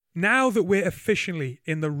Now that we're officially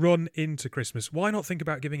in the run into Christmas, why not think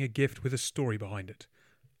about giving a gift with a story behind it?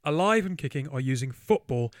 Alive and Kicking are using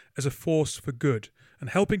football as a force for good and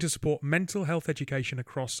helping to support mental health education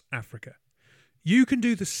across Africa. You can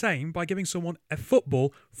do the same by giving someone a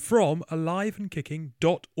football from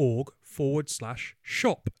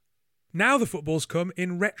aliveandkicking.org/shop. Now the footballs come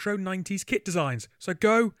in retro 90s kit designs, so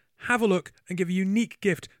go, have a look and give a unique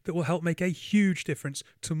gift that will help make a huge difference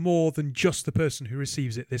to more than just the person who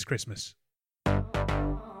receives it this Christmas.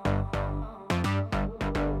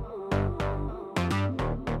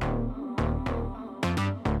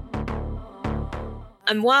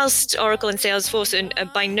 And whilst Oracle and Salesforce are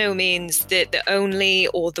by no means the only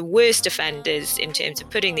or the worst offenders in terms of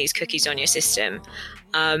putting these cookies on your system,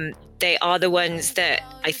 they are the ones that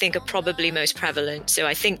I think are probably most prevalent. So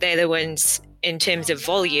I think they're the ones, in terms of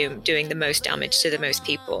volume, doing the most damage to the most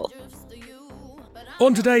people.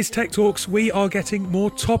 On today's Tech Talks, we are getting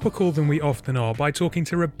more topical than we often are by talking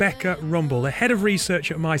to Rebecca Rumble, the head of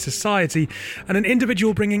research at My Society, and an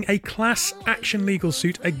individual bringing a class action legal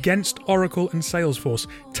suit against Oracle and Salesforce,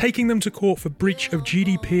 taking them to court for breach of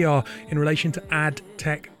GDPR in relation to ad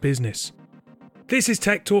tech business. This is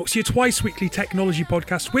Tech Talks, your twice-weekly technology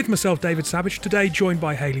podcast with myself, David Savage, today joined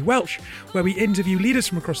by Hayley Welch, where we interview leaders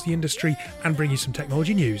from across the industry and bring you some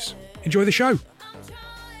technology news. Enjoy the show.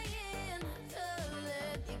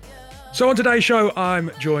 So on today's show,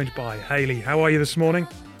 I'm joined by Hayley. How are you this morning?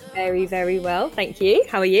 Very, very well, thank you.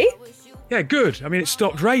 How are you? Yeah, good. I mean, it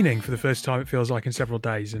stopped raining for the first time, it feels like, in several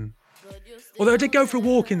days. And although I did go for a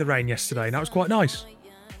walk in the rain yesterday, and that was quite nice.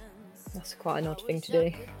 That's quite an odd thing to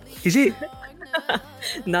do. Is it?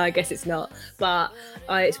 No, I guess it's not. But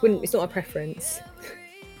it's not my preference.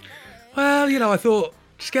 Well, you know, I thought,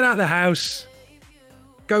 just get out of the house,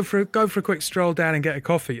 go for a quick stroll down and get a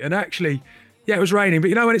coffee. And actually, yeah, it was raining, but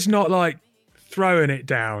you know when it's not like throwing it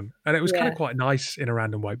down, and it was kind of quite nice in a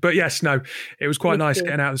random way. But yes, no, it was quite nice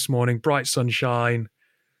getting out this morning, bright sunshine,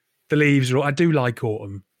 the leaves are all, I do like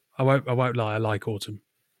autumn. I won't lie, I like autumn.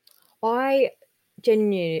 I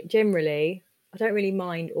generally, I don't really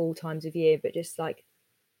mind all times of year, but just like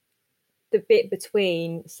the bit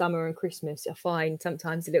between summer and Christmas, I find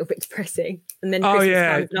sometimes a little bit depressing. And then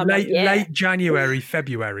late January,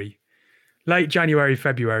 February. Late January,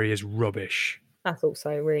 February is rubbish. That's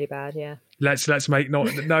also really bad, yeah. Let's make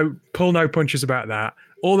pull no punches about that.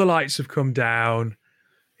 All the lights have come down.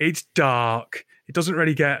 It's dark. It doesn't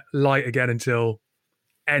really get light again until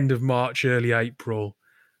end of March, early April.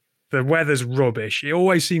 The weather's rubbish. It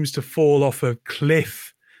always seems to fall off a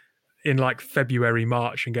cliff in like February,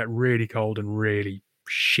 March and get really cold and really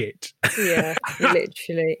shit. Yeah,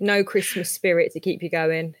 literally. No Christmas spirit to keep you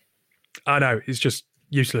going. I know, it's just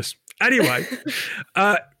useless. Anyway,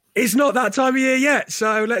 it's not that time of year yet,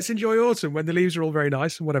 so let's enjoy autumn when the leaves are all very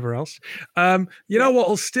nice and whatever else. You know what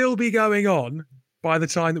will still be going on by the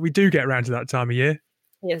time that we do get around to that time of year?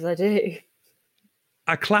 Yes, I do.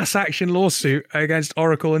 A class action lawsuit against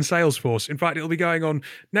Oracle and Salesforce. In fact, it'll be going on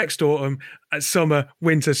next autumn, summer,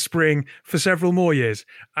 winter, spring, for several more years,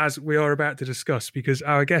 as we are about to discuss, because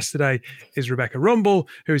our guest today is Rebecca Rumble,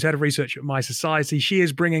 who is head of research at My Society. She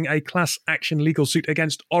is bringing a class action legal suit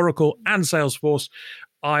against Oracle and Salesforce.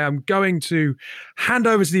 I am going to hand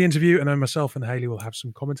over to the interview, and then myself and Hayley will have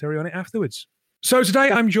some commentary on it afterwards. So today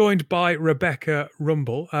I'm joined by Rebecca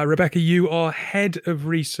Rumble. Rebecca, you are head of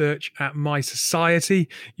research at My Society.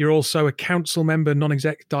 You're also a council member,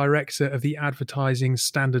 non-exec director of the Advertising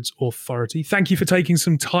Standards Authority. Thank you for taking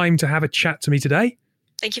some time to have a chat to me today.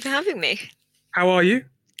 Thank you for having me. How are you?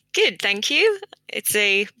 Good, thank you. It's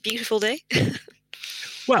a beautiful day.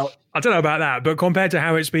 Well, I don't know about that, but compared to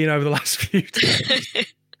how it's been over the last few days,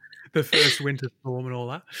 the first winter storm and all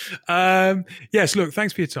that. Yes, look,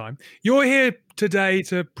 thanks for your time. You're here today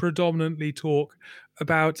to predominantly talk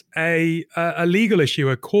about a legal issue,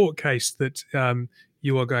 a court case that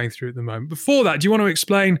you are going through at the moment. Before that, do you want to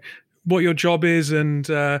explain what your job is and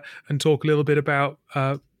talk a little bit about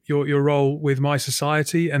your role with My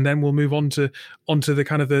Society, and then we'll move on to the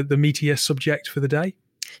kind of the meatier subject for the day?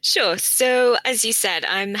 Sure. So, as you said,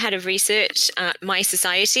 I'm head of research at My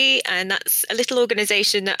Society, and that's a little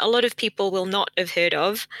organization that a lot of people will not have heard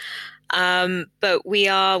of. But we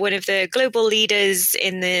are one of the global leaders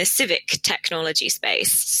in the civic technology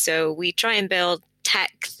space. So we try and build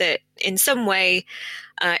tech that in some way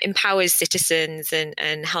empowers citizens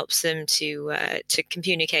and helps them to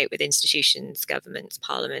communicate with institutions, governments,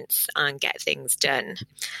 parliaments, and get things done.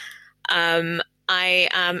 I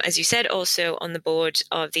am, as you said, also on the board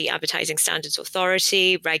of the Advertising Standards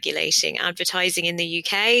Authority, regulating advertising in the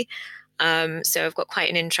UK. So I've got quite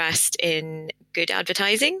an interest in good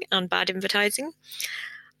advertising and bad advertising.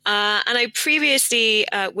 And I previously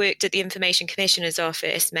worked at the Information Commissioner's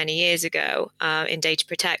Office many years ago in data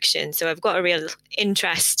protection. So I've got a real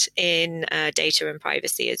interest in data and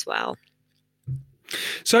privacy as well.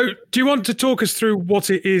 So do you want to talk us through what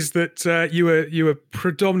it is that you were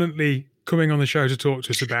predominantly coming on the show to talk to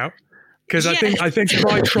us about? Because I think if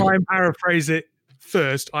I try and paraphrase it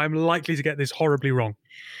first, I'm likely to get this horribly wrong.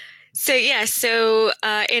 So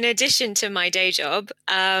in addition to my day job,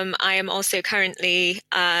 I am also currently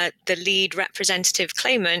the lead representative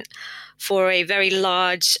claimant for a very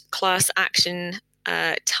large class action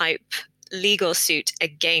type legal suit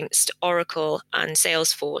against Oracle and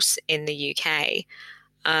Salesforce in the UK.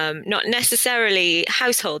 Not necessarily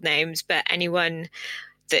household names, but anyone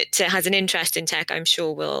that has an interest in tech, I'm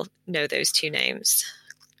sure will know those two names.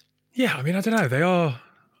 Yeah, I mean, I don't know. They are...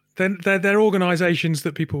 They're organisations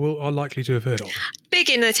that people are likely to have heard of.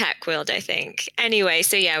 Big in the tech world, I think. Anyway,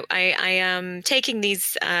 so yeah, I am taking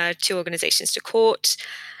these two organisations to court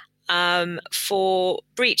for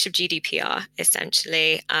breach of GDPR,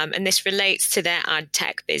 essentially. And this relates to their ad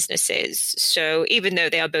tech businesses. So even though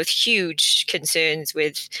they are both huge concerns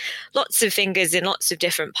with lots of fingers in lots of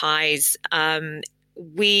different pies,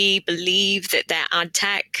 we believe that their ad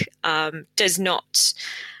tech does not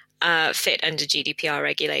fit under GDPR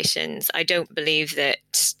regulations. I don't believe that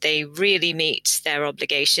they really meet their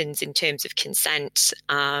obligations in terms of consent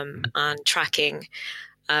and tracking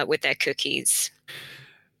with their cookies.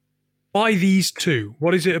 Why these two?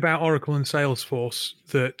 What is it about Oracle and Salesforce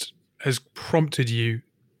that has prompted you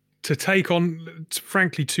to take on,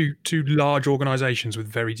 frankly, two large organizations with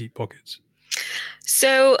very deep pockets?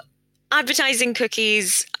 So advertising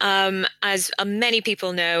cookies, as many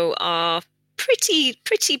people know, are pretty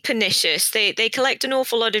pernicious. They collect an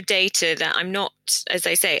awful lot of data that I'm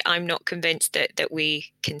not convinced that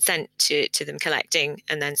we consent to them collecting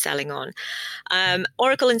and then selling on.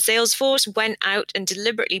 Oracle and Salesforce went out and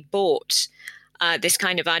deliberately bought this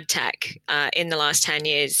kind of ad tech in the last 10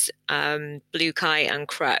 years, BlueKai and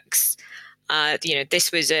Crux.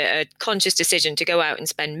 This was a conscious decision to go out and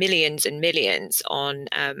spend millions and millions on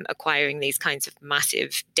acquiring these kinds of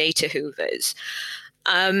massive data hoovers.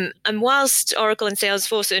 And whilst Oracle and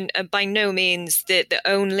Salesforce are by no means the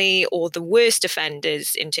only or the worst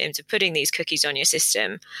offenders in terms of putting these cookies on your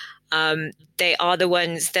system, they are the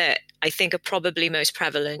ones that I think are probably most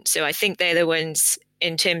prevalent. So I think they're the ones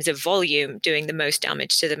in terms of volume doing the most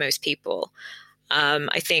damage to the most people.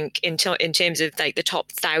 I think in terms of like the top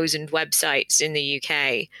 1,000 websites in the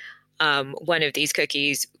UK, one of these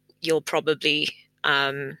cookies, you'll probably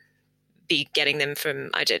be getting them from,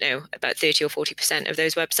 I don't know, about 30 or 40% of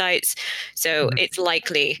those websites. So it's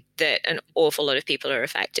likely that an awful lot of people are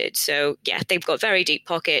affected. So yeah, they've got very deep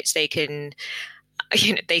pockets. They can,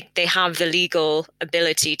 they have the legal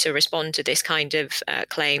ability to respond to this kind of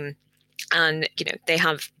claim. And, they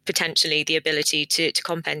have potentially the ability to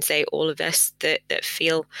compensate all of us that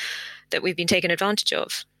feel that we've been taken advantage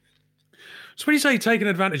of. So when you say taken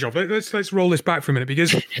advantage of, let's roll this back for a minute,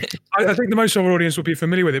 because I think the most of our audience will be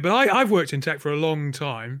familiar with it. But I've worked in tech for a long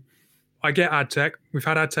time. I get ad tech. We've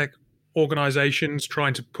had ad tech organizations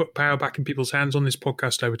trying to put power back in people's hands on this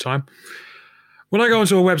podcast over time. When I go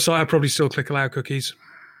onto a website, I probably still click allow cookies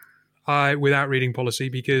without reading policy,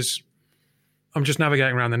 because I'm just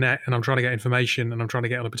navigating around the net and I'm trying to get information and I'm trying to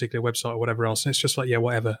get on a particular website or whatever else. And it's just like, yeah,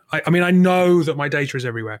 whatever. I mean, I know that my data is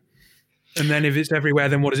everywhere. And then if it's everywhere,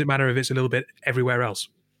 then what does it matter if it's a little bit everywhere else?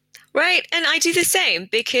 Right. And I do the same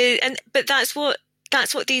but that's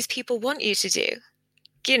what these people want you to do.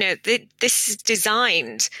 This is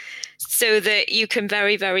designed so that you can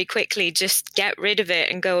very, very quickly just get rid of it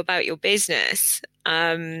and go about your business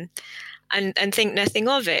and think nothing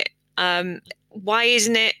of it. Why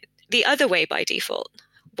isn't it the other way by default?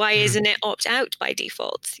 Why isn't it opt out by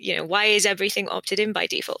default? Why is everything opted in by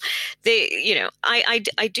default?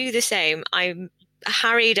 I do the same. I'm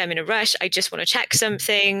harried. I'm in a rush. I just want to check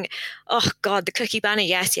something. Oh God, the cookie banner.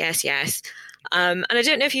 Yes. And I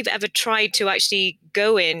don't know if you've ever tried to actually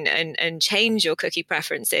go in and change your cookie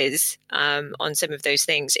preferences on some of those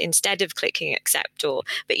things instead of clicking accept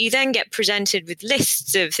but you then get presented with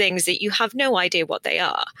lists of things that you have no idea what they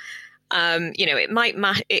are. It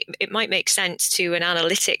might make sense to an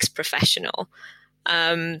analytics professional,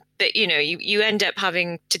 but you end up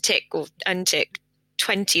having to tick or untick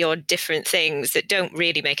 20 odd different things that don't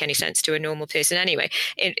really make any sense to a normal person anyway.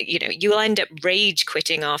 You'll end up rage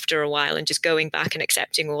quitting after a while and just going back and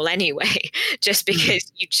accepting all anyway, just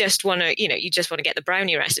because you just want to, you just want to get the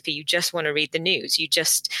brownie recipe. You just want to read the news. You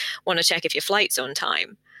just want to check if your flight's on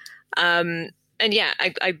time. And yeah,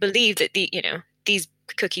 I believe that these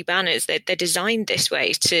cookie banners, they're designed this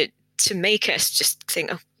way to make us just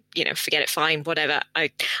think, oh, forget it, fine, whatever. I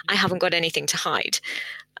haven't got anything to hide.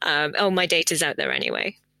 My data's out there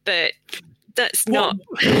anyway. But that's not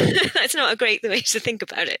that's not a great way to think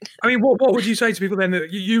about it. I mean, what would you say to people then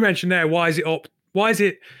that you mentioned there? Why is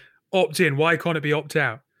it opt in? Why can't it be opt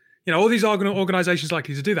out? All these organizations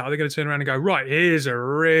likely to do that. Are they going to turn around and go, right, here's a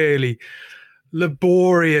really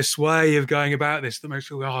laborious way of going about this that makes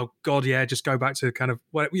you go, oh God, yeah, just go back to kind of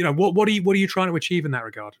what are you trying to achieve in that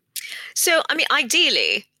regard? So, I mean,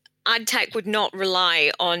 ideally, ad tech would not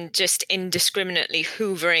rely on just indiscriminately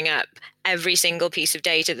hoovering up every single piece of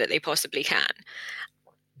data that they possibly can.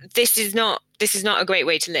 This is not a great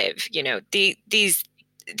way to live. These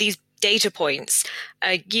data points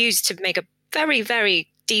are used to make a very, very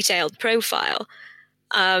detailed profile,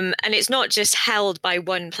 and it's not just held by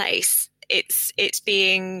one place. It's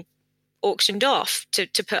being auctioned off to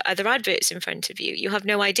put other adverts in front of you. You have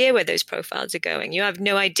no idea where those profiles are going. You have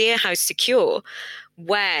no idea how secure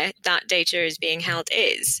where that data is being held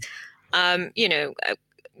is.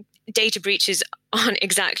 Data breaches aren't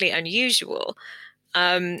exactly unusual.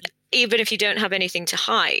 Even if you don't have anything to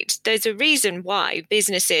hide, there's a reason why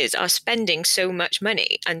businesses are spending so much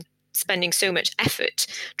money and spending so much effort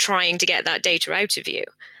trying to get that data out of you.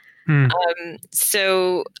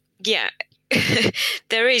 So yeah,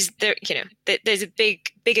 there's a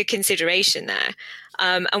bigger consideration there.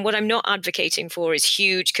 And what I'm not advocating for is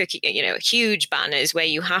huge huge banners where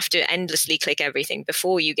you have to endlessly click everything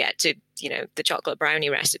before you get to, the chocolate brownie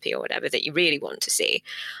recipe or whatever that you really want to see.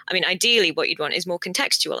 I mean, ideally what you'd want is more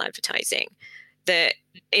contextual advertising that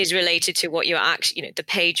is related to what you're actually, the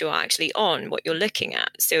page you're actually on, what you're looking at.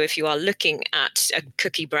 So if you are looking at a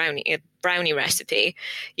brownie recipe,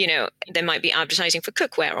 there might be advertising for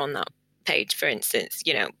cookware on that page, for instance,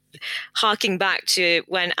 harking back to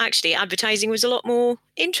when actually advertising was a lot more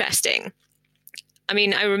interesting. I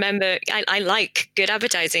mean, I remember I like good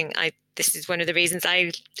advertising. This is one of the reasons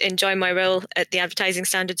I enjoy my role at the Advertising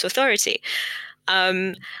Standards Authority.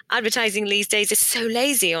 Advertising these days is so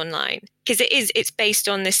lazy online because it's based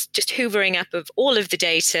on this just hoovering up of all of the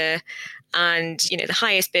data and, the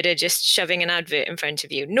highest bidder just shoving an advert in front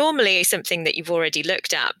of you. Normally something that you've already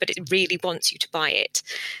looked at, but it really wants you to buy it.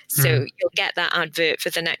 So you'll get that advert for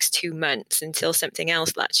the next 2 months until something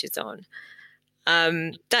else latches on.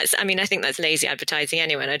 I think that's lazy advertising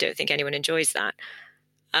anyway, and I don't think anyone enjoys that.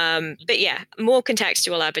 But yeah, more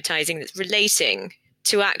contextual advertising that's relating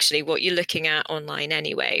to actually what you're looking at online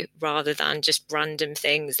anyway, rather than just random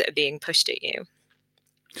things that are being pushed at you.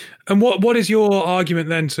 And what is your argument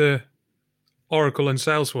then to Oracle and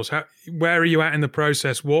Salesforce? Where are you at in the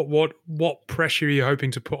process? What pressure are you hoping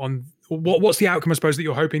to put on? What's the outcome, I suppose, that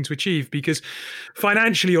you're hoping to achieve? Because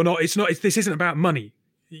financially or not, this isn't about money.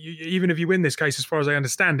 Even if you win this case, as far as I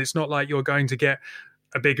understand, it's not like you're going to get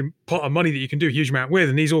a big pot of money that you can do a huge amount with,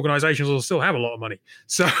 and these organizations will still have a lot of money.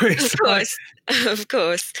 So it's of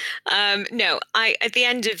course. No, at the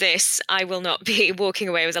end of this, I will not be walking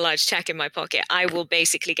away with a large check in my pocket. I will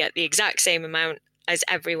basically get the exact same amount as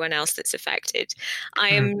everyone else that's affected. I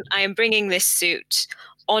am bringing this suit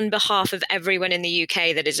on behalf of everyone in the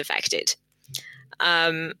UK that is affected.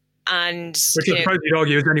 And which I suppose you'd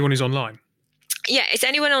argue is anyone who's online. Yeah, it's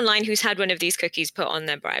anyone online who's had one of these cookies put on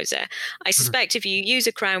their browser. I suspect if you use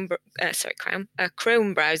a Chrome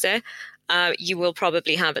browser, you will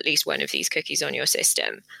probably have at least one of these cookies on your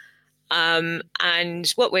system. And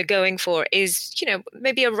what we're going for is,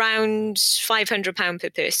 maybe around £500 per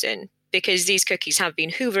person, because these cookies have been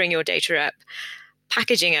hoovering your data up,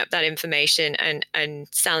 packaging up that information and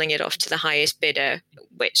selling it off to the highest bidder,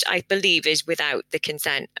 which I believe is without the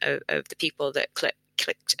consent of the people that clicked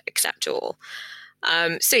accept all.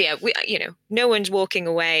 So yeah, no one's walking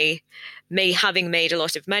away having made a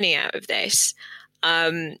lot of money out of this.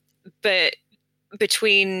 But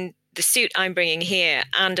between the suit I'm bringing here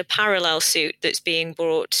and a parallel suit that's being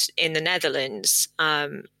brought in the Netherlands,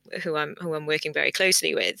 who I'm working very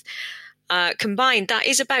closely with, combined, that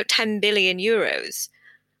is about 10 billion euros.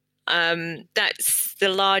 That's the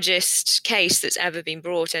largest case that's ever been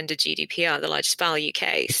brought under GDPR, the largest value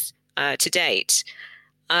case to date.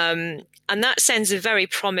 And that sends a very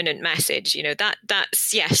prominent message,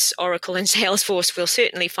 that's yes, Oracle and Salesforce will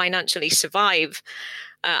certainly financially survive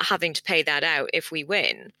having to pay that out if we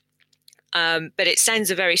win. But it sends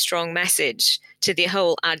a very strong message to the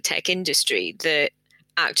whole ad tech industry that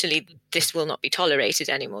actually this will not be tolerated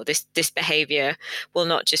anymore. This behavior will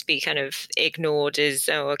not just be kind of ignored as,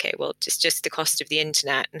 it's just the cost of the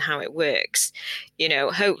internet and how it works.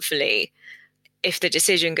 Hopefully, if the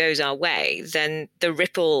decision goes our way, then the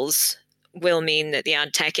ripples will mean that the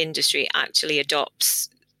ad tech industry actually adopts,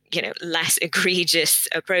 less egregious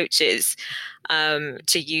approaches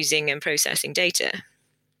to using and processing data.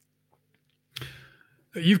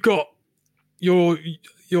 You've got your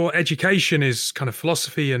education is kind of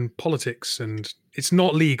philosophy and politics, and it's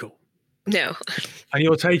not legal. No. And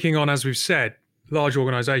you're taking on, as we've said, large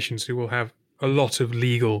organizations who will have a lot of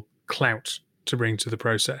legal clout to bring to the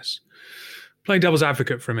process. Playing devil's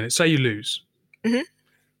advocate for a minute, say you lose. Mm-hmm.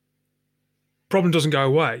 Problem doesn't go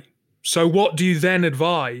away. So what do you then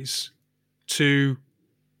advise to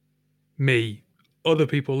me, other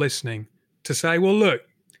people listening, to say, well, look,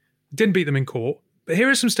 didn't beat them in court, but here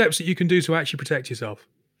are some steps that you can do to actually protect yourself?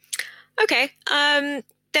 Okay.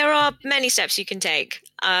 There are many steps you can take.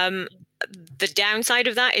 The downside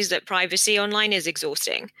of that is that privacy online is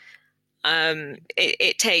exhausting.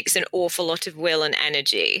 It takes an awful lot of will and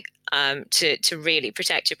energy to really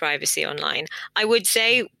protect your privacy online. I would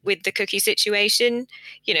say with the cookie situation,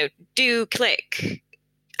 do click.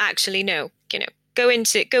 Actually, no. Go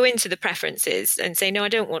into the preferences and say, no, I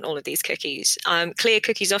don't want all of these cookies. Clear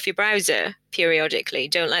cookies off your browser periodically.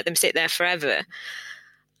 Don't let them sit there forever.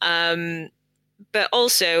 But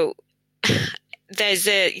also,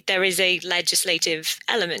 there is a legislative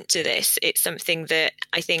element to this. It's something that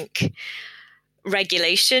I think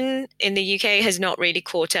regulation in the UK has not really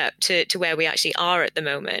caught up to where we actually are at the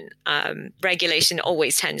moment. Regulation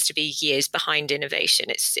always tends to be years behind innovation.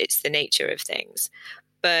 It's the nature of things.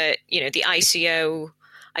 But, the ICO,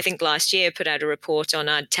 I think last year put out a report on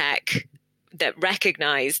ad tech that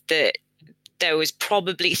recognized that there was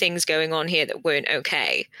probably things going on here that weren't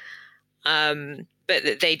okay. But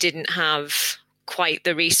that they didn't have quite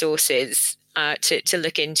the resources to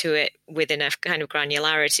look into it with enough kind of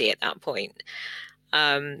granularity at that point.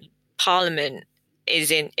 Parliament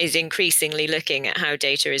is increasingly looking at how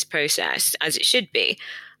data is processed, as it should be,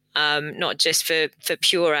 not just for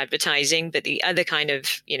pure advertising, but the other kind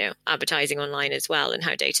of advertising online as well, and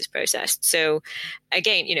how data is processed. So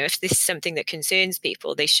again, if this is something that concerns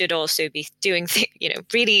people, they should also be doing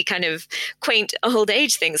really kind of quaint old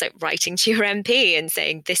age things like writing to your MP and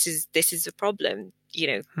saying this is a problem.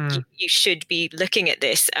 You should be looking at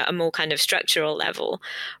this at a more kind of structural level,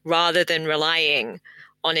 rather than relying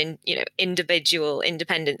on individual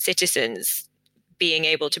independent citizens being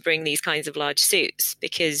able to bring these kinds of large suits.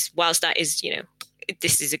 Because whilst that is,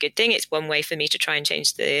 this is a good thing, it's one way for me to try and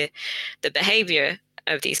change the behavior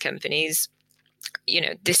of these companies.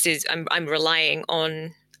 I'm relying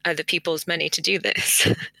on other people's money to do this.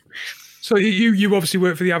 So you obviously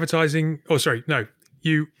work for the advertising. Oh, sorry, no.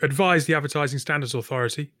 You advise the Advertising Standards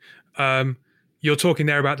Authority. You're talking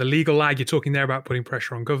there about the legal lag. You're talking there about putting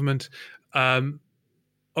pressure on government. Up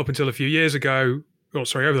until a few years ago,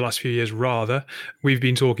 over the last few years, rather, we've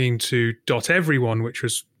been talking to Everyone, which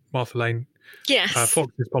was Martha Lane, yes,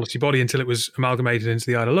 Fox's policy body, until it was amalgamated into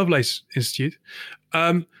the Ida Lovelace Institute.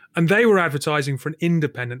 And they were advertising for an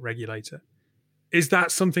independent regulator. Is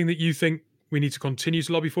that something that you think we need to continue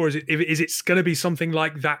to lobby for? Is it going to be something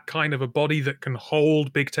like that kind of a body that can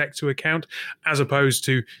hold big tech to account, as opposed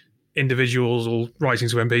to individuals or writing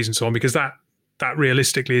to MPs and so on? Because that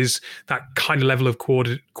realistically is that kind of level of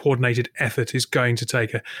coordinated effort is going to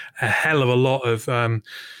take a hell of a lot of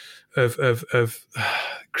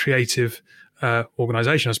creative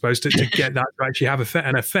organisation, I suppose, to get that to actually have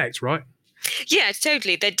an effect, right? Yeah,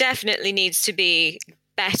 totally. There definitely needs to be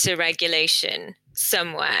better regulation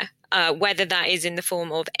somewhere. Whether that is in the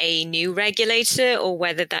form of a new regulator, or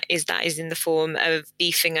whether that is in the form of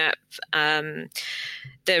beefing up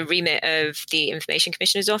the remit of the Information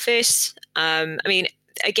Commissioner's Office.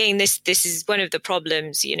 Again, this is one of the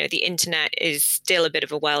problems. The internet is still a bit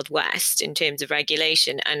of a Wild West in terms of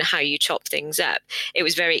regulation and how you chop things up. It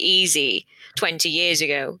was very easy 20 years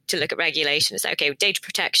ago to look at regulation and say, okay, data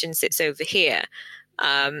protection sits over here,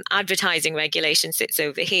 advertising regulation sits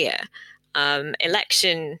over here,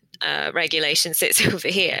 election regulation sits over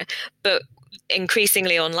here. But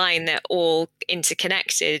increasingly online, they're all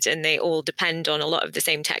interconnected and they all depend on a lot of the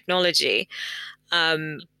same technology.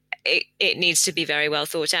 It needs to be very well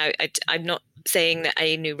thought out. I'm not saying that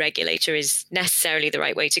a new regulator is necessarily the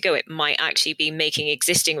right way to go. It might actually be making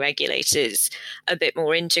existing regulators a bit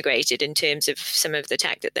more integrated in terms of some of the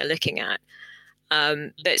tech that they're looking at.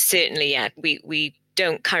 But certainly, we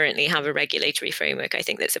don't currently have a regulatory framework, I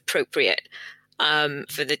think, that's appropriate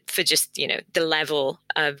for just the level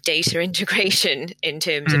of data integration in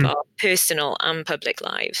terms of our personal and public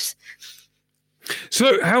lives.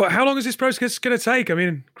 So how long is this process going to take? I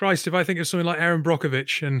mean, Christ, if I think of something like Erin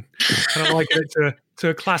Brockovich and I like it to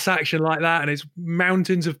a class action like that, and it's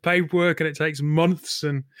mountains of paperwork and it takes months,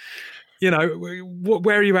 and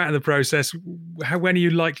where are you at in the process? When are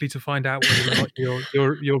you likely to find out whether or not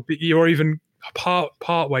you're even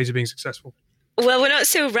part ways of being successful? Well, we're not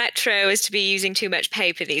so retro as to be using too much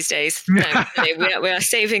paper these days. We are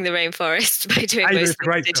saving the rainforest by doing most It's a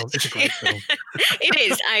great film. It's a great film.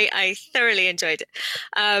 It is. I thoroughly enjoyed it.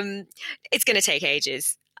 It's going to take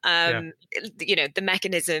ages. The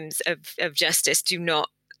mechanisms of justice do not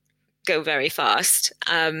go very fast.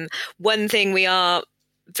 One thing we are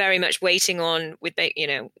very much waiting on,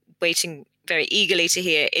 waiting very eagerly to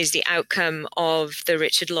hear, is the outcome of the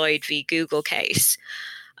Richard Lloyd v. Google case.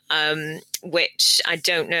 Which I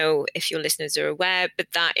don't know if your listeners are aware, but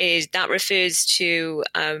that refers to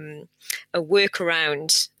a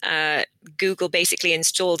workaround. Google basically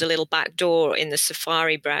installed a little backdoor in the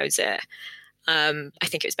Safari browser. I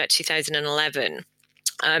think it was about 2011.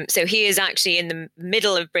 So he is actually in the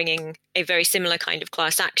middle of bringing a very similar kind of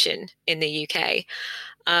class action in the UK.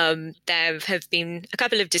 There have been a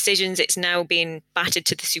couple of decisions. It's now been batted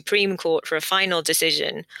to the Supreme Court for a final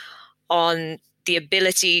decision on the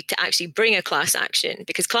ability to actually bring a class action,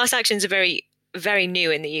 because class actions are very, very new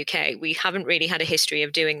in the UK. We haven't really had a history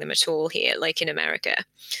of doing them at all here, like in America.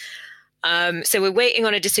 So we're waiting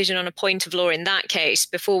on a decision on a point of law in that case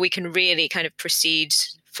before we can really kind of proceed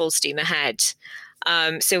full steam ahead.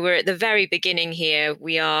 So we're at the very beginning here.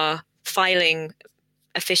 We are filing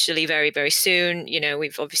officially very, very soon.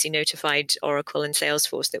 We've obviously notified Oracle and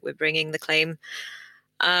Salesforce that we're bringing the claim.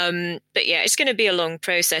 But yeah, it's going to be a long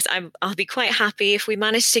process. I'll be quite happy if we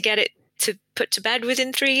manage to get it to put to bed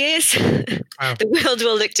within 3 years. Wow. The world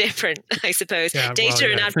will look different, I suppose.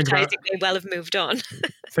 Data and advertising may well have moved on.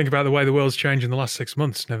 Think about the way the world's changed in the last 6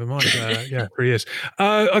 months. Never mind. 3 years.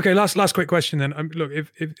 Okay, last quick question then. Look,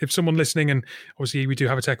 if someone listening, and obviously we do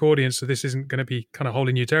have a tech audience, so this isn't going to be kind of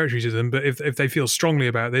wholly new territory to them, but if they feel strongly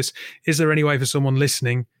about this, is there any way for someone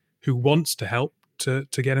listening who wants to help to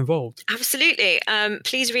get involved? Absolutely.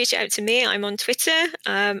 Please reach out to me. I'm on Twitter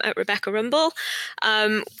at Rebecca Rumble.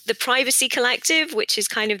 The Privacy Collective, which is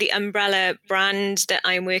kind of the umbrella brand that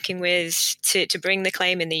I'm working with to bring the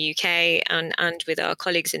claim in the UK and with our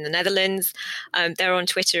colleagues in the Netherlands. They're on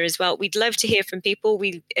Twitter as well. We'd love to hear from people.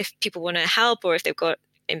 If people want to help, or if they've got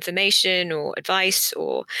information or advice,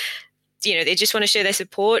 or they just want to show their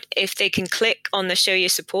support, if they can click on the Show Your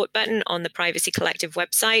Support button on the Privacy Collective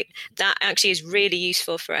website, that actually is really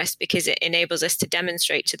useful for us, because it enables us to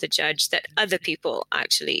demonstrate to the judge that other people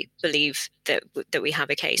actually believe that we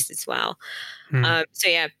have a case as well. So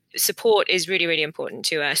yeah, support is really, really important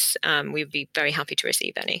to us. We'd be very happy to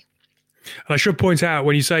receive any. And I should point out,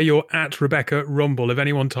 when you say you're at Rebecca Rumble, if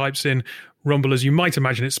anyone types in Rumble as you might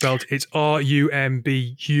imagine it's spelled, it's Rumbul.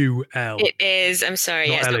 It is. I'm sorry.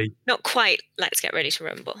 Not not quite. Let's get ready to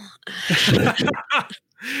rumble.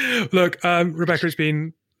 Look, Rebecca, it's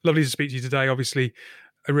been lovely to speak to you today. Obviously,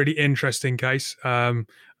 a really interesting case, and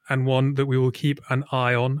one that we will keep an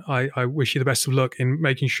eye on. I wish you the best of luck in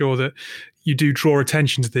making sure that you do draw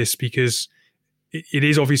attention to this, because it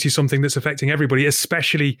is obviously something that's affecting everybody,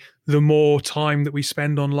 especially the more time that we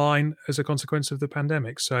spend online as a consequence of the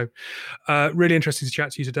pandemic. So really interesting to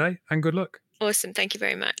chat to you today, and good luck. Awesome. Thank you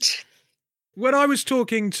very much. When I was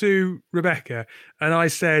talking to Rebecca and I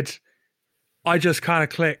said, I just kind of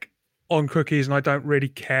click on cookies and I don't really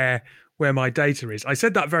care where my data is, I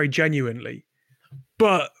said that very genuinely.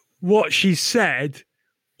 But what she said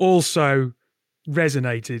also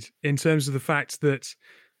resonated in terms of the fact that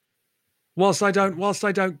whilst I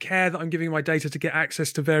don't care that I'm giving my data to get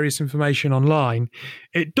access to various information online,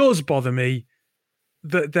 it does bother me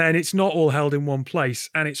that then it's not all held in one place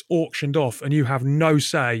and it's auctioned off and you have no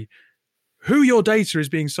say who your data is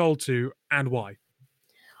being sold to and why.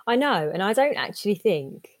 I know, and I don't actually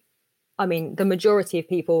think, the majority of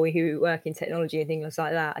people who work in technology and things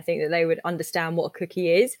like that, I think that they would understand what a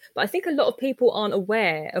cookie is. But I think a lot of people aren't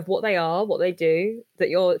aware of what they are, what they do, that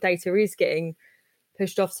your data is getting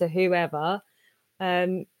pushed off to whoever.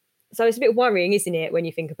 So it's a bit worrying, isn't it, when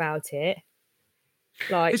you think about it?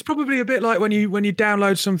 Like, it's probably a bit like when you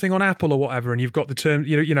download something on Apple or whatever, and you've got the term,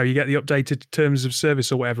 you get the updated terms of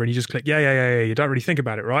service or whatever, and you just click yeah. You don't really think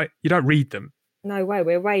about it, right? You don't read them. No way.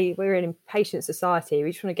 We're an impatient society.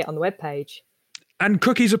 We just want to get on the webpage. And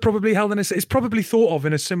cookies are probably held in it's probably thought of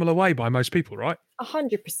in a similar way by most people, right?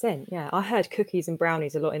 100%. Yeah, I heard cookies and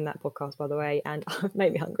brownies a lot in that podcast, by the way, and it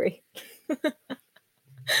made me hungry.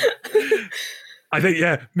 I think,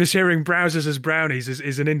 mishearing browsers as brownies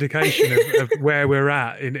is an indication of where we're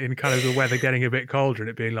at in kind of the weather getting a bit colder and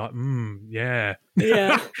it being like,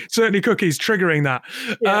 yeah. Certainly cookies triggering that.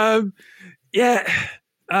 Yeah.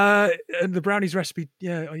 And the brownies recipe,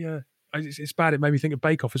 yeah. it's bad. It made me think of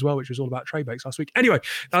Bake Off as well, which was all about tray bakes last week. Anyway,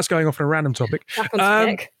 that's going off on a random topic. Back on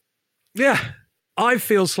topic. Yeah, I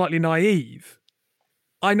feel slightly naive.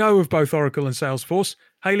 I know of both Oracle and Salesforce.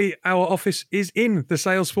 Hayley, our office is in the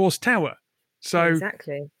Salesforce tower. So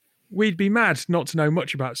Exactly. we'd be mad not to know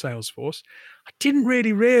much about Salesforce. I didn't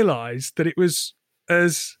really realise that it was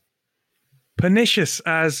as pernicious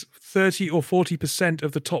as 30 or 40%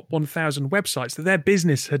 of the top 1,000 websites, that their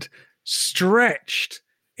business had stretched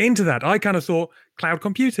into that. I kind of thought cloud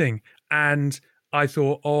computing, and I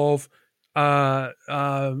thought of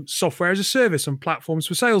software as a service and platforms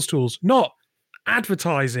for sales tools, not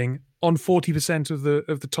advertising on 40% of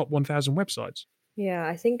the top 1,000 websites. Yeah,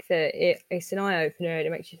 I think that it's an eye-opener, and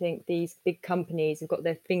it makes you think these big companies have got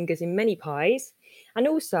their fingers in many pies. And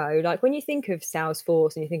also, like, when you think of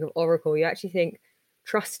Salesforce and you think of Oracle, you actually think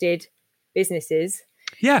trusted businesses.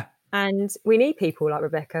 Yeah. And we need people like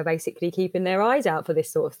Rebecca basically keeping their eyes out for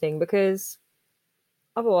this sort of thing, because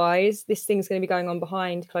otherwise this thing's going to be going on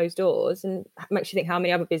behind closed doors, and it makes you think how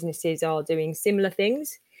many other businesses are doing similar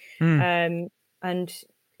things. And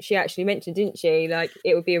she actually mentioned, didn't she, like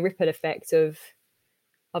it would be a ripple effect of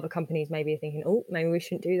other companies maybe thinking, oh, maybe we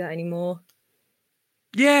shouldn't do that anymore.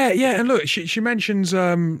 Yeah. And look, she mentions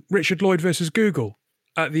Richard Lloyd versus Google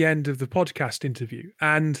at the end of the podcast interview.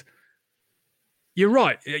 And you're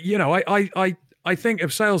right. You know, I think of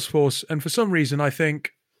Salesforce, and for some reason I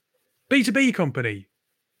think B2B company,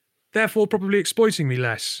 therefore probably exploiting me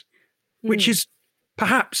less, which is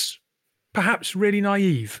perhaps really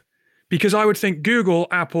naive, because I would think Google,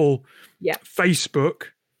 Apple, Facebook,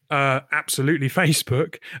 absolutely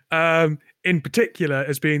Facebook, in particular,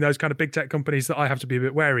 as being those kind of big tech companies that I have to be a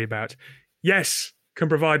bit wary about. Yes, can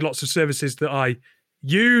provide lots of services that I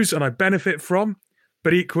use and I benefit from,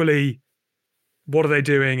 but equally, what are they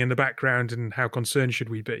doing in the background, and how concerned should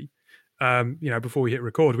we be? Before we hit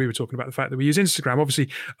record, we were talking about the fact that we use Instagram. Obviously,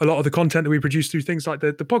 a lot of the content that we produce through things like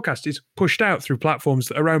the podcast is pushed out through platforms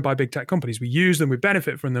that are owned by big tech companies. We use them, we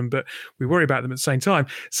benefit from them, but we worry about them at the same time.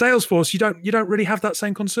 Salesforce, you don't really have that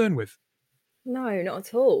same concern with. No, not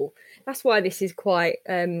at all. That's why this is quite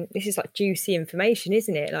this is like juicy information,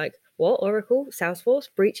 isn't it? Like, what? Oracle, Salesforce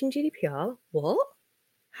breaching GDPR? What?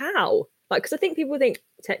 How? Like, because I think people think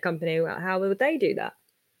tech company, how would they do that?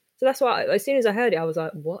 So that's why as soon as I heard it, I was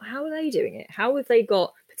like, what? How are they doing it? How have they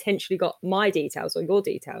potentially got my details or your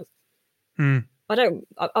details? I don't,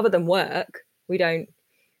 other than work, we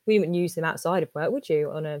wouldn't use them outside of work, would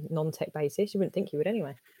you, on a non-tech basis? You wouldn't think you would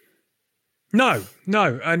anyway. No.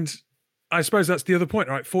 And I suppose that's the other point,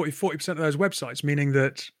 right? 40% of those websites, meaning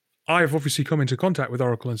that I've obviously come into contact with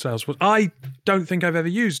Oracle and Salesforce. I don't think I've ever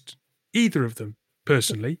used either of them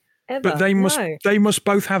personally. But they must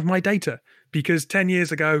both have my data, because 10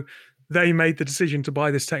 years ago, they made the decision to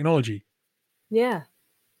buy this technology. Yeah.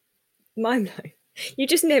 Mind blowing. You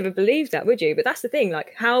just never believe that, would you? But that's the thing.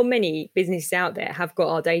 Like, how many businesses out there have got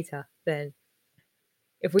our data then?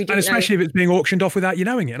 If we, and especially if it's being auctioned off without you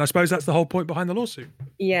knowing it. And I suppose that's the whole point behind the lawsuit.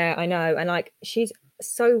 Yeah, I know. And like, she's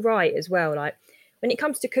so right as well. Like, when it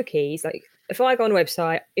comes to cookies, like if I go on a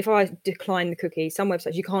website, if I decline the cookie, some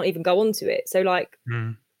websites you can't even go onto it. So like,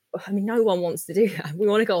 I mean, no one wants to do that. We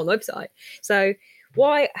want to go on the website. So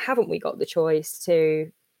why haven't we got the choice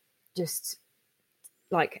to just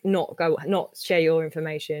like not share your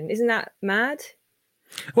information? Isn't that mad?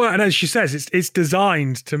 Well, and as she says, it's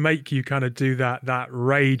designed to make you kind of do that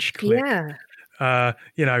rage click. Yeah.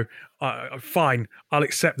 Fine, I'll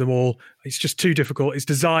accept them all. It's just too difficult. It's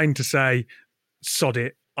designed to say, sod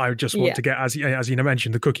it. I just want to get, as you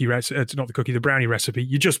mentioned, the brownie recipe.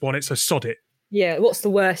 You just want it, so sod it. Yeah, what's the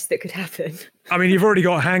worst that could happen? I mean, you've already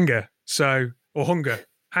got hunger, or hunger,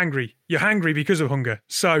 hangry. You're hangry because of hunger,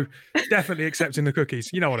 so definitely accepting the cookies.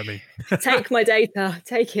 You know what I mean? Take my data,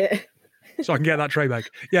 take it. So I can get that tray bag.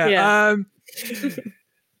 Yeah.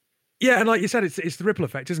 And like you said, it's the ripple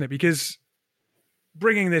effect, isn't it? Because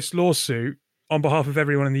bringing this lawsuit on behalf of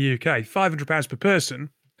everyone in the UK, £500 per person,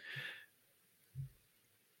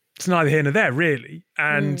 it's neither here nor there, really.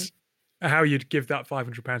 And how you'd give that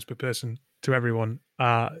 £500 per person to everyone,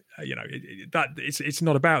 it's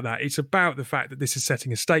not about that. It's about the fact that this is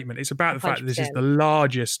setting a statement. It's about the fact that this is the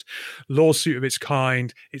largest lawsuit of its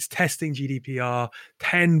kind. It's testing GDPR,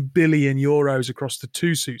 10 billion euros across the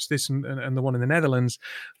two suits, this and the one in the Netherlands,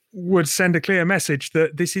 would send a clear message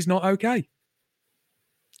that this is not okay.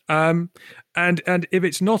 And if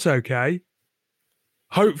it's not okay,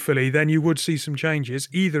 hopefully then you would see some changes,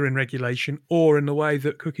 either in regulation or in the way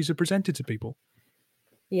that cookies are presented to people.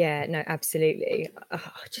 Yeah, no, absolutely.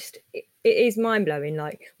 It is mind blowing.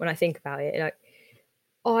 Like when I think about it, like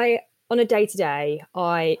on a day to day,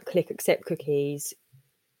 I click accept cookies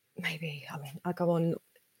maybe, I mean, I go on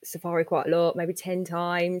Safari quite a lot, maybe 10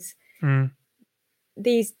 times. Mm.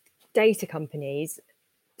 These data companies,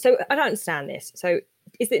 so I don't understand this. So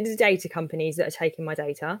is it the data companies that are taking my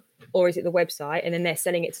data, or is it the website and then they're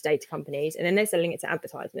selling it to data companies and then they're selling it to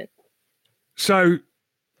advertisement? So,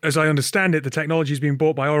 as I understand it, the technology is being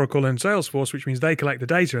bought by Oracle and Salesforce, which means they collect the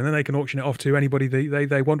data and then they can auction it off to anybody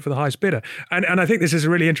they want for the highest bidder. And I think this is a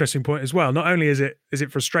really interesting point as well. Not only is it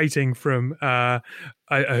frustrating from a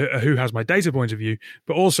who has my data point of view,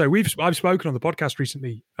 but also I've spoken on the podcast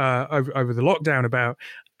recently over the lockdown about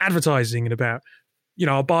advertising and about,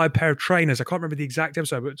 I'll buy a pair of trainers. I can't remember the exact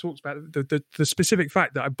episode, but it talks about the specific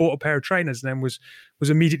fact that I bought a pair of trainers and then was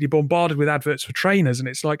immediately bombarded with adverts for trainers. And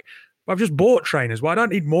it's like, I've just bought trainers. Well, I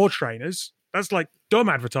don't need more trainers. That's like dumb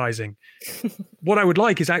advertising. What I would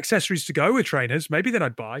like is accessories to go with trainers. Maybe then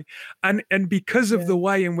I'd buy. And because of the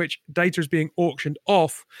way in which data is being auctioned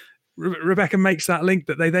off, Rebecca makes that link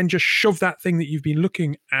that they then just shove that thing that you've been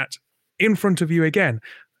looking at in front of you again,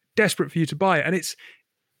 desperate for you to buy it. And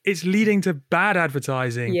it's leading to bad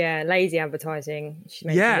advertising. Yeah, lazy advertising. She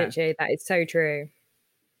mentioned it. That is so true.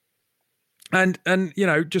 And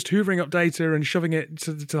just hoovering up data and shoving it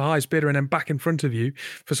to the highest bidder and then back in front of you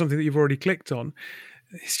for something that you've already clicked on,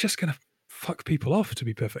 it's just going to fuck people off, to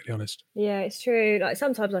be perfectly honest. Yeah, it's true. Like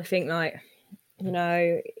sometimes I think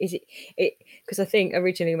is it because I think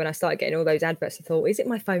originally when I started getting all those adverts, I thought, is it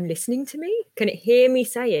my phone listening to me? Can it hear me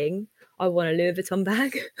saying I want a Louis Vuitton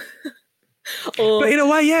bag? But in a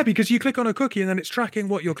way, yeah, because you click on a cookie and then it's tracking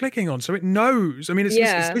what you're clicking on. So it knows. I mean, it's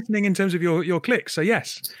listening in terms of your clicks. So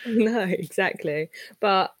yes. No, exactly.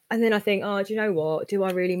 And then I think, do you know what? Do I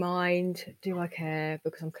really mind? Do I care?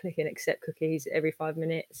 Because I'm clicking accept cookies every 5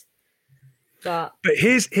 minutes. But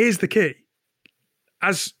here's the key.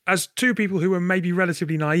 As two people who are maybe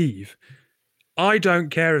relatively naive, I don't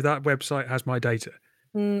care if that website has my data.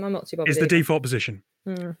 I'm not too bothered. It's the default position.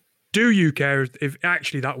 Do you care if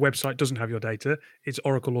actually that website doesn't have your data? It's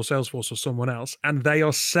Oracle or Salesforce or someone else, and they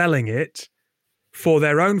are selling it for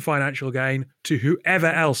their own financial gain to whoever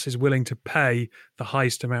else is willing to pay the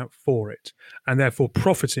highest amount for it, and therefore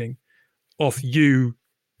profiting off you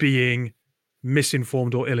being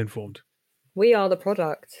misinformed or ill-informed. We are the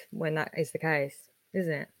product when that is the case,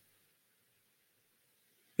 isn't it?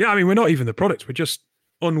 Yeah, I mean, we're not even the product. We're just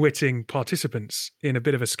unwitting participants in a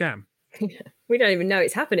bit of a scam. We don't even know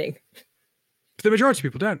it's happening. The majority of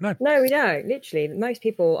people don't. No, we don't. Literally, most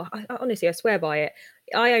people. I honestly, I swear by it.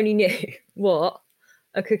 I only knew what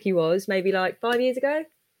a cookie was maybe like 5 years ago.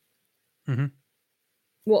 Mm-hmm.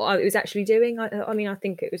 What I was actually doing. I mean, I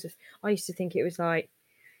think it was. I used to think it was like.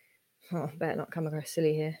 Oh, I better not come across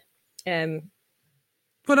silly here.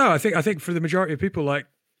 Well, no, I think for the majority of people, like.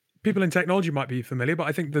 People in technology might be familiar, but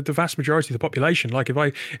I think that the vast majority of the population, like if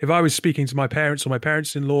I was speaking to my parents or my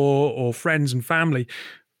parents-in-law or friends and family,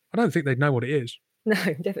 I don't think they'd know what it is. No,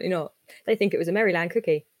 definitely not. They think it was a Maryland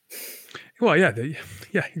cookie. Well, yeah,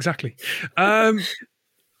 exactly.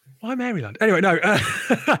 Why Maryland? Anyway, no,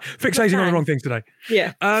 fixating on the wrong things today.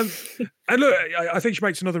 Yeah. And look, I think she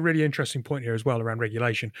makes another really interesting point here as well around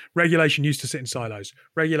regulation. Regulation used to sit in silos.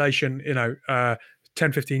 Regulation,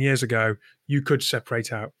 10, 15 years ago, you could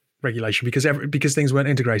separate out regulation because things weren't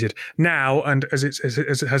integrated. Now, and as it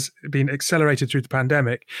has been accelerated through the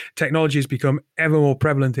pandemic, technology has become ever more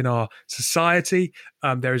prevalent in our society.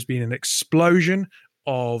 There has been an explosion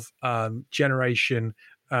of generation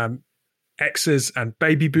X's and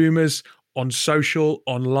baby boomers on social,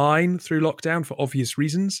 online through lockdown for obvious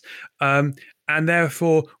reasons. And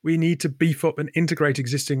therefore, we need to beef up and integrate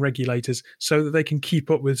existing regulators so that they can keep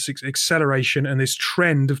up with acceleration and this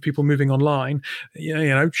trend of people moving online.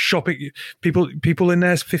 Shopping, people in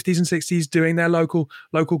their 50s and 60s doing their local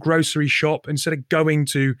grocery shop instead of going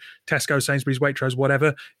to Tesco, Sainsbury's, Waitrose,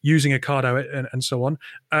 whatever, using Ocado and so on.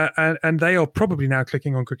 And they are probably now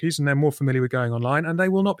clicking on cookies and they're more familiar with going online, and they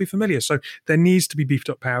will not be familiar. So there needs to be beefed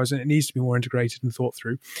up powers, and it needs to be more integrated and thought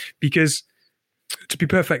through, because to be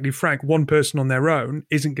perfectly frank, one person on their own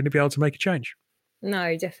isn't going to be able to make a change.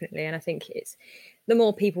 No, definitely. And I think it's the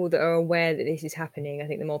more people that are aware that this is happening, I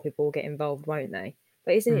think the more people will get involved, won't they?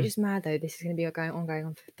 But isn't it just mad, though? This is going to be going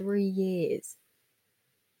on for 3 years.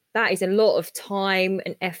 That is a lot of time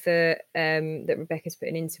and effort that Rebecca's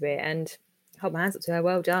putting into it. And hold my hands up to her.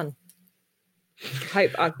 Well done.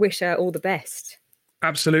 I wish her all the best.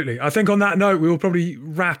 Absolutely. I think on that note, we will probably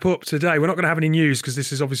wrap up today. We're not going to have any news because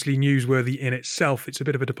this is obviously newsworthy in itself. It's a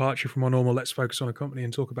bit of a departure from our normal let's focus on a company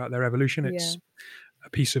and talk about their evolution. It's a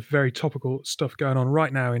piece of very topical stuff going on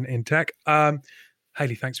right now in tech.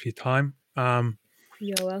 Hayley, thanks for your time.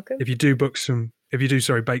 You're welcome. If you do book some If you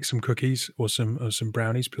do, bake some cookies or some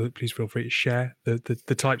brownies, please feel free to share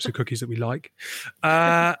the types of cookies that we like.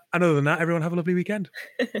 And other than that, everyone have a lovely weekend.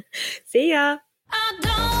 See ya. I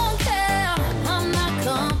don't care, I'm not